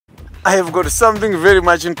I have got something very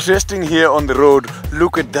much interesting here on the road.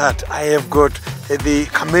 Look at that. I have got the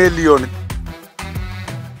chameleon.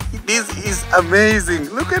 This is amazing.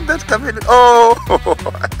 Look at that chameleon. Oh,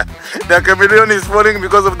 the chameleon is falling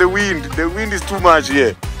because of the wind. The wind is too much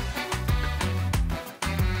here.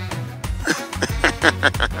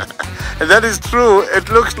 That is true. It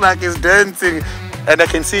looks like it's dancing. And I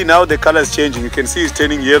can see now the color is changing. You can see it's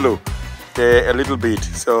turning yellow a little bit.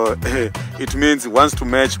 So it means it wants to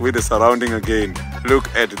match with the surrounding again. Look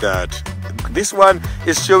at that. This one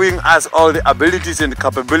is showing us all the abilities and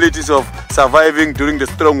capabilities of surviving during the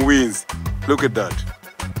strong winds. Look at that.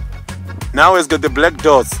 Now it's got the black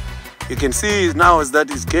dots. You can see now is that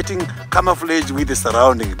it's getting camouflage with the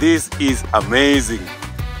surrounding. This is amazing.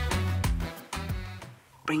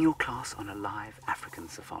 Bring your class on a live African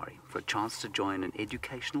safari. For a chance to join an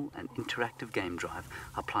educational and interactive game drive,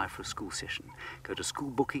 apply for a school session. Go to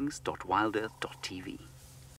schoolbookings.wildearth.tv.